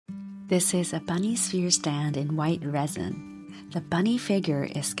This is a bunny sphere stand in white resin. The bunny figure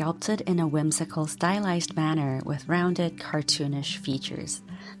is sculpted in a whimsical, stylized manner with rounded, cartoonish features.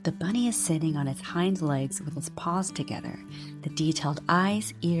 The bunny is sitting on its hind legs with its paws together. The detailed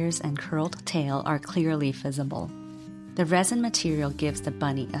eyes, ears, and curled tail are clearly visible. The resin material gives the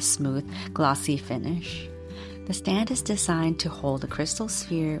bunny a smooth, glossy finish. The stand is designed to hold a crystal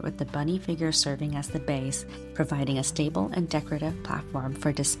sphere with the bunny figure serving as the base, providing a stable and decorative platform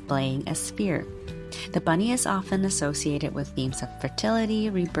for displaying a sphere. The bunny is often associated with themes of fertility,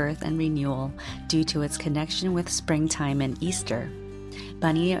 rebirth, and renewal due to its connection with springtime and Easter.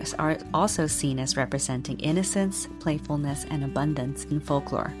 Bunnies are also seen as representing innocence, playfulness, and abundance in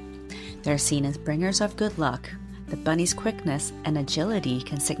folklore. They're seen as bringers of good luck. The bunny's quickness and agility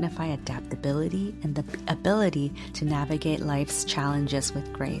can signify adaptability and the ability to navigate life's challenges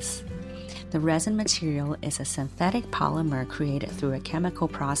with grace. The resin material is a synthetic polymer created through a chemical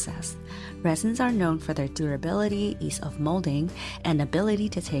process. Resins are known for their durability, ease of molding, and ability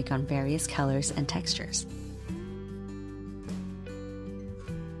to take on various colors and textures.